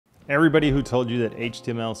Everybody who told you that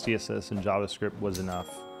HTML, CSS, and JavaScript was enough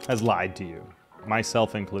has lied to you,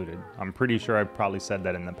 myself included. I'm pretty sure I've probably said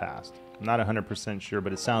that in the past. I'm not 100% sure,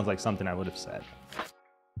 but it sounds like something I would have said.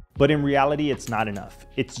 But in reality, it's not enough.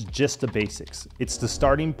 It's just the basics. It's the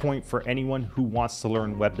starting point for anyone who wants to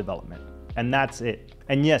learn web development. And that's it.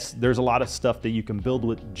 And yes, there's a lot of stuff that you can build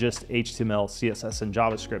with just HTML, CSS, and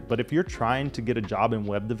JavaScript. But if you're trying to get a job in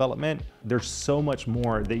web development, there's so much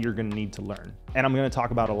more that you're gonna need to learn. And I'm gonna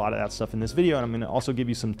talk about a lot of that stuff in this video. And I'm gonna also give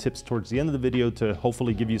you some tips towards the end of the video to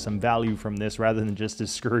hopefully give you some value from this rather than just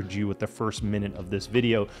discourage you with the first minute of this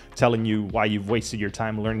video, telling you why you've wasted your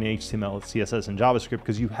time learning HTML, CSS, and JavaScript,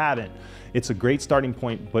 because you haven't. It's a great starting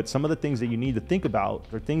point, but some of the things that you need to think about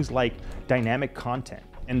are things like dynamic content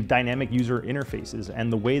and dynamic user interfaces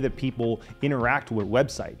and the way that people interact with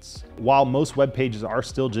websites. While most web pages are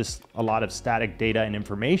still just a lot of static data and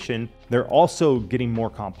information, they're also getting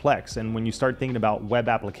more complex. And when you start thinking about web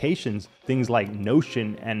applications, things like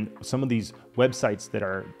Notion and some of these websites that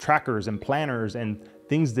are trackers and planners and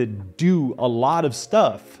things that do a lot of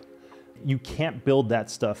stuff, you can't build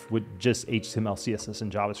that stuff with just HTML, CSS,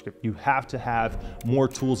 and JavaScript. You have to have more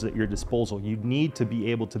tools at your disposal. You need to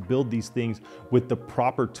be able to build these things with the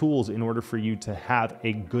proper tools in order for you to have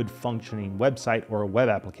a good functioning website or a web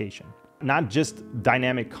application. Not just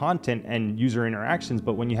dynamic content and user interactions,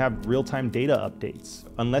 but when you have real-time data updates.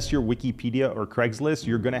 Unless you're Wikipedia or Craigslist,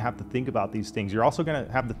 you're gonna have to think about these things. You're also gonna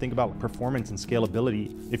have to think about performance and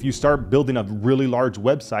scalability. If you start building a really large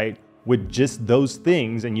website with just those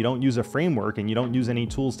things and you don't use a framework and you don't use any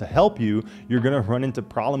tools to help you, you're gonna run into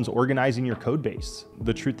problems organizing your code base.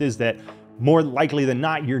 The truth is that more likely than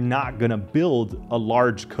not, you're not gonna build a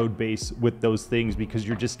large code base with those things because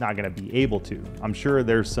you're just not gonna be able to. I'm sure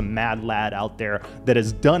there's some mad lad out there that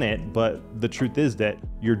has done it, but the truth is that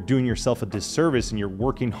you're doing yourself a disservice and you're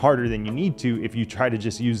working harder than you need to if you try to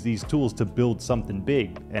just use these tools to build something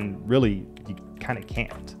big. And really, you kind of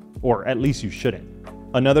can't, or at least you shouldn't.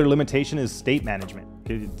 Another limitation is state management.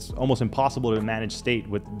 It's almost impossible to manage state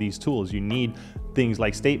with these tools. You need things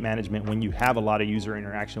like state management when you have a lot of user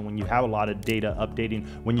interaction, when you have a lot of data updating,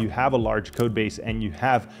 when you have a large code base and you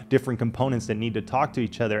have different components that need to talk to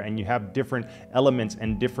each other and you have different elements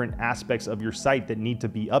and different aspects of your site that need to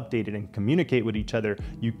be updated and communicate with each other.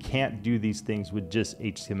 You can't do these things with just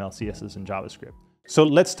HTML, CSS, and JavaScript. So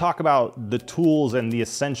let's talk about the tools and the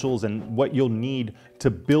essentials and what you'll need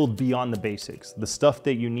to build beyond the basics, the stuff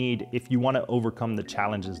that you need if you want to overcome the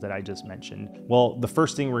challenges that I just mentioned. Well, the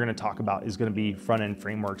first thing we're going to talk about is going to be front-end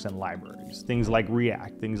frameworks and libraries, things like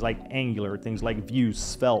React, things like Angular, things like Vue,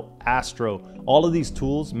 Svelte, Astro. All of these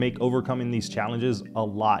tools make overcoming these challenges a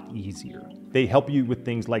lot easier. They help you with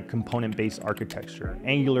things like component-based architecture.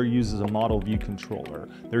 Angular uses a model view controller.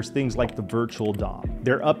 There's things like the virtual DOM.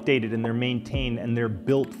 They're updated and they're maintained and they're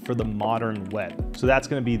built for the modern web. So that's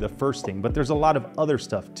gonna be the first thing, but there's a lot of other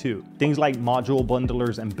stuff too. Things like module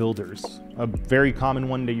bundlers and builders. A very common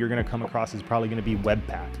one that you're gonna come across is probably gonna be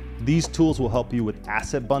Webpack. These tools will help you with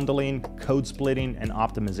asset bundling, code splitting, and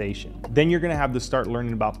optimization. Then you're gonna have to start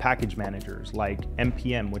learning about package managers like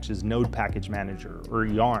NPM, which is Node Package Manager, or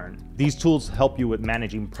Yarn. These tools help you with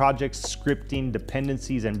managing projects, scripting,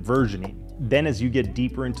 dependencies, and versioning. Then as you get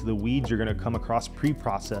deeper into the weeds, you're gonna come across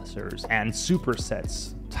preprocessors and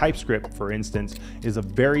supersets. TypeScript, for instance, is a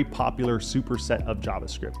very popular superset of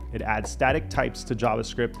JavaScript. It adds static types to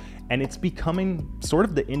JavaScript, and it's becoming sort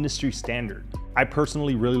of the industry standard. I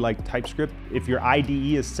personally really like TypeScript. If your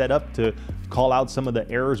IDE is set up to call out some of the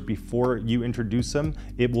errors before you introduce them,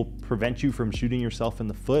 it will prevent you from shooting yourself in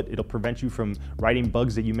the foot. It'll prevent you from writing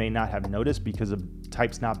bugs that you may not have noticed because of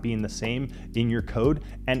types not being the same in your code.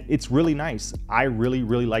 And it's really nice. I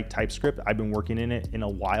really like TypeScript. I've been working in it in a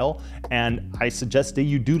while, and I suggest that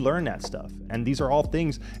you do learn that stuff. And these are all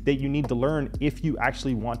things that you need to learn if you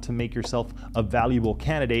actually want to make yourself a valuable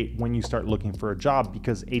candidate when you start looking for a job,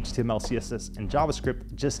 because HTML, CSS, and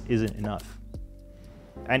JavaScript just isn't enough.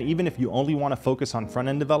 And even if you only want to focus on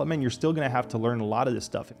front-end development, you're still going to have to learn a lot of this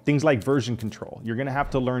stuff. Things like version control. You're going to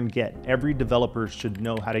have to learn Git. Every developer should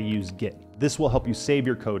know how to use Git. This will help you save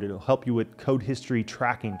your code. It'll help you with code history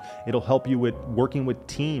tracking. It'll help you with working with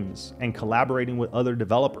teams and collaborating with other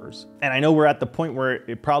developers. And I know we're at the point where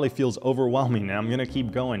it probably feels overwhelming, and I'm going to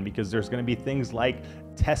keep going because there's going to be things like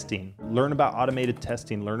testing. Learn about automated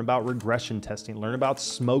testing, learn about regression testing, learn about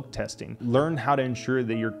smoke testing, learn how to ensure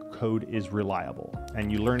that your code is reliable.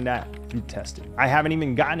 And you learn that through testing. I haven't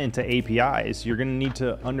even gotten into APIs. You're gonna need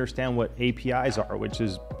to understand what APIs are, which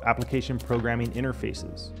is application programming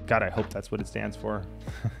interfaces. God, I hope that's what it stands for.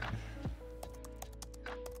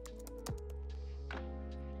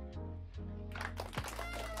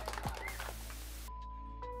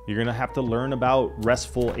 You're gonna have to learn about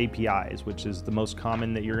RESTful APIs, which is the most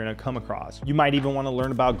common that you're gonna come across. You might even wanna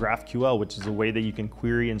learn about GraphQL, which is a way that you can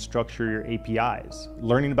query and structure your APIs.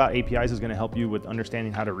 Learning about APIs is gonna help you with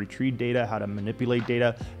understanding how to retrieve data, how to manipulate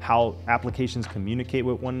data, how applications communicate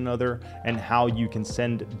with one another, and how you can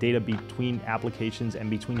send data between applications and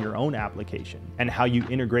between your own application, and how you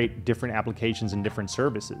integrate different applications and different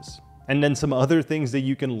services. And then some other things that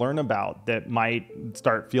you can learn about that might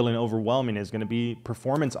start feeling overwhelming is going to be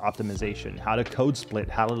performance optimization, how to code split,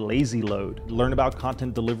 how to lazy load, learn about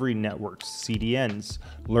content delivery networks, CDNs,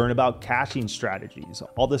 learn about caching strategies.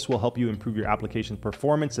 All this will help you improve your application's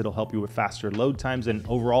performance. It'll help you with faster load times, and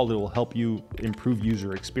overall it will help you improve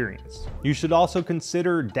user experience. You should also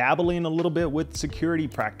consider dabbling a little bit with security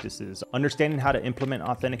practices, understanding how to implement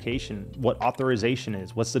authentication, what authorization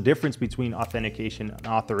is, what's the difference between authentication and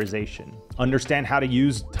authorization. Understand how to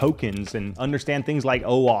use tokens and understand things like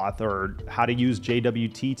OAuth, or how to use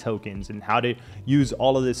JWT tokens, and how to use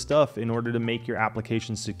all of this stuff in order to make your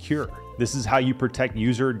application secure. This is how you protect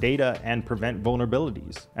user data and prevent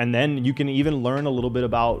vulnerabilities. And then you can even learn a little bit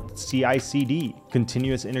about CI/CD,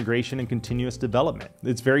 continuous integration and continuous development.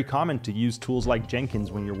 It's very common to use tools like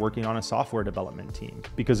Jenkins when you're working on a software development team,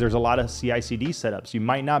 because there's a lot of CI/CD setups. You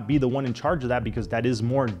might not be the one in charge of that because that is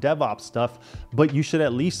more DevOps stuff, but you should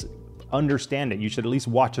at least understand it. You should at least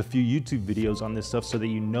watch a few YouTube videos on this stuff so that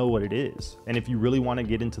you know what it is. And if you really want to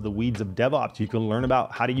get into the weeds of DevOps, you can learn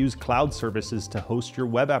about how to use cloud services to host your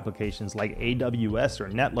web applications like AWS or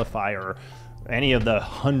Netlify or any of the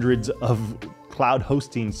hundreds of cloud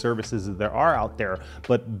hosting services that there are out there.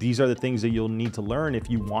 But these are the things that you'll need to learn if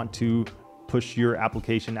you want to push your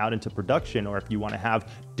application out into production, or if you want to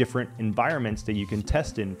have different environments that you can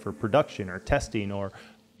test in for production or testing or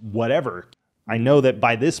whatever. I know that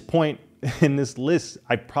by this point in this list,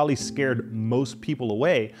 I probably scared most people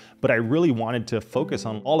away, but I really wanted to focus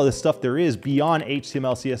on all of the stuff there is beyond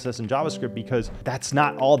HTML, CSS, and JavaScript, because that's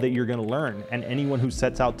not all that you're gonna learn. And anyone who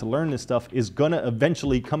sets out to learn this stuff is gonna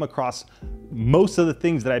eventually come across most of the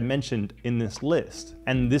things that I mentioned in this list.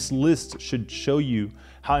 And this list should show you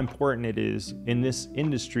how important it is in this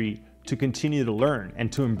industry to continue to learn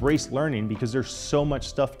and to embrace learning, because there's so much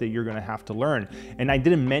stuff that you're gonna have to learn. And I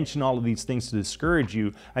didn't mention all of these things to discourage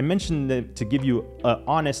you. I mentioned that to give you an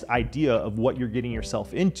honest idea of what you're getting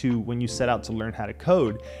yourself into when you set out to learn how to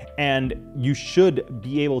code. And you should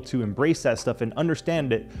be able to embrace that stuff and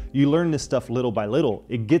understand that you learn this stuff little by little.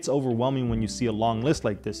 It gets overwhelming when you see a long list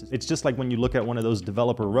like this. It's just like when you look at one of those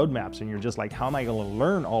developer roadmaps and you're just like, how am I gonna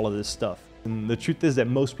learn all of this stuff? And the truth is that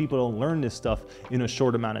most people don't learn this stuff in a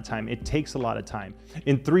short amount of time. It takes a lot of time.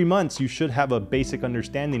 In 3 months, you should have a basic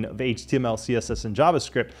understanding of HTML, CSS, and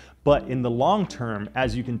JavaScript. But in the long term,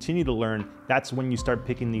 as you continue to learn, that's when you start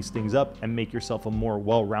picking these things up and make yourself a more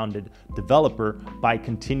well-rounded developer by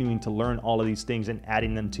continuing to learn all of these things and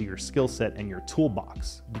adding them to your skill set and your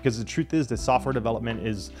toolbox. Because the truth is that software development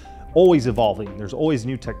is always evolving. There's always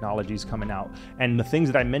new technologies coming out. And the things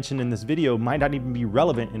that I mentioned in this video might not even be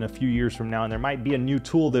relevant in a few years from now. And there might be a new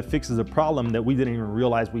tool that fixes a problem that we didn't even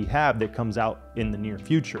realize we have that comes out in the near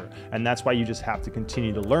future. And that's why you just have to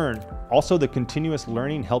continue to learn. Also, the continuous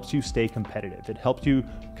learning helps you stay competitive. It helps you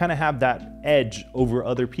kind of have that edge over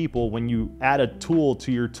other people. When you add a tool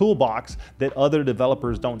to your toolbox that other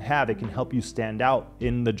developers don't have, it can help you stand out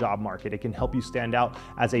in the job market. It can help you stand out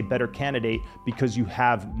as a better candidate because you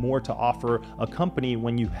have more to offer a company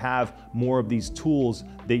when you have more of these tools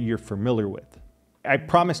that you're familiar with. I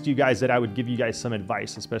promised you guys that I would give you guys some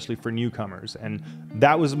advice, especially for newcomers. And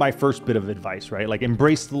that was my first bit of advice, right? Like,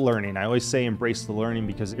 embrace the learning. I always say embrace the learning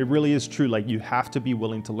because it really is true. Like, you have to be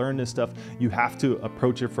willing to learn this stuff. You have to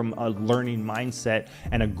approach it from a learning mindset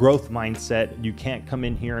and a growth mindset. You can't come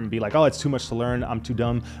in here and be like, oh, it's too much to learn. I'm too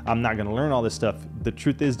dumb. I'm not gonna learn all this stuff. The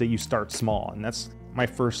truth is that you start small, and that's my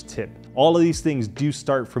first tip. All of these things do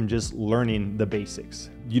start from just learning the basics.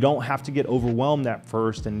 You don't have to get overwhelmed at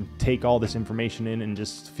first and take all this information in and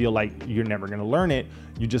just feel like you're never gonna learn it.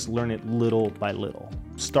 You just learn it little by little.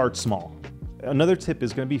 Start small. Another tip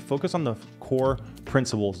is gonna be focus on the core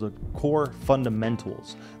principles, the core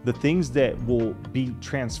fundamentals, the things that will be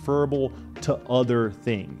transferable to other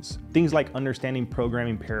things. Things like understanding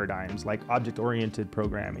programming paradigms, like object-oriented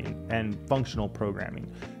programming and functional programming.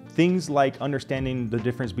 Things like understanding the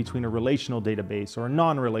difference between a relational database or a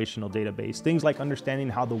non-relational database. Things like understanding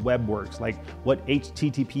how the web works, like what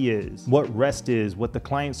HTTP is, what REST is, what the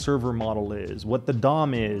client server model is, what the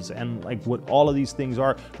DOM is, and like what all of these things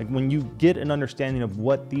are. Like, when you get an understanding of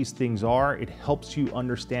what these things are, it helps you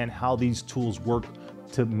understand how these tools work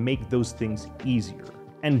to make those things easier.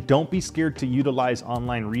 And don't be scared to utilize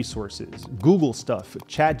online resources. Google stuff,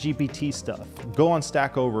 ChatGPT stuff, go on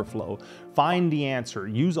Stack Overflow, find the answer,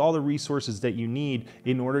 use all the resources that you need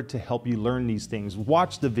in order to help you learn these things.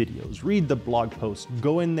 Watch the videos, read the blog posts,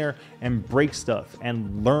 go in there and break stuff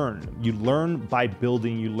and learn. You learn by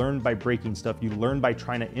building, you learn by breaking stuff, you learn by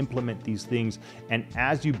trying to implement these things. And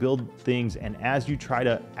as you build things and as you try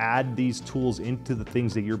to add these tools into the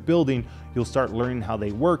things that you're building, you'll start learning how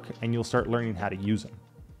they work and you'll start learning how to use them.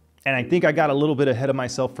 And I think I got a little bit ahead of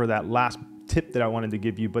myself for that last tip that I wanted to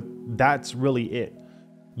give you, but that's really it.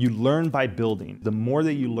 You learn by building. The more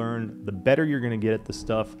that you learn, the better you're gonna get at the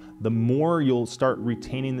stuff, the more you'll start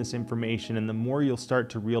retaining this information, and the more you'll start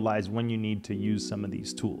to realize when you need to use some of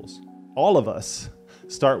these tools. All of us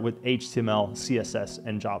start with HTML, CSS,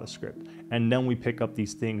 and JavaScript. And then we pick up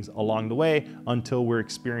these things along the way until we're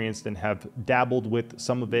experienced and have dabbled with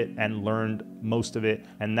some of it and learned most of it.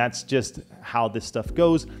 And that's just how this stuff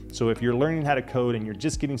goes. So if you're learning how to code and you're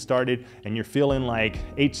just getting started and you're feeling like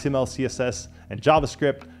HTML, CSS, and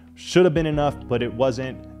JavaScript should have been enough, but it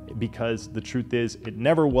wasn't, because the truth is it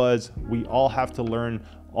never was. We all have to learn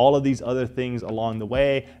all of these other things along the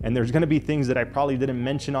way. And there's gonna be things that I probably didn't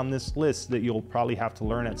mention on this list that you'll probably have to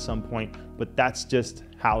learn at some point, but that's just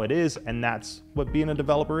how it is. And that's what being a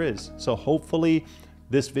developer is. So hopefully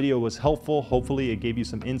this video was helpful. Hopefully it gave you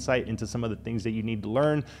some insight into some of the things that you need to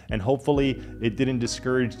learn. And hopefully it didn't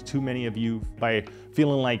discourage too many of you by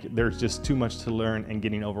feeling like there's just too much to learn and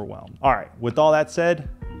getting overwhelmed. All right, with all that said,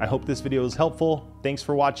 I hope this video was helpful. Thanks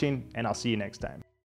for watching, and I'll see you next time.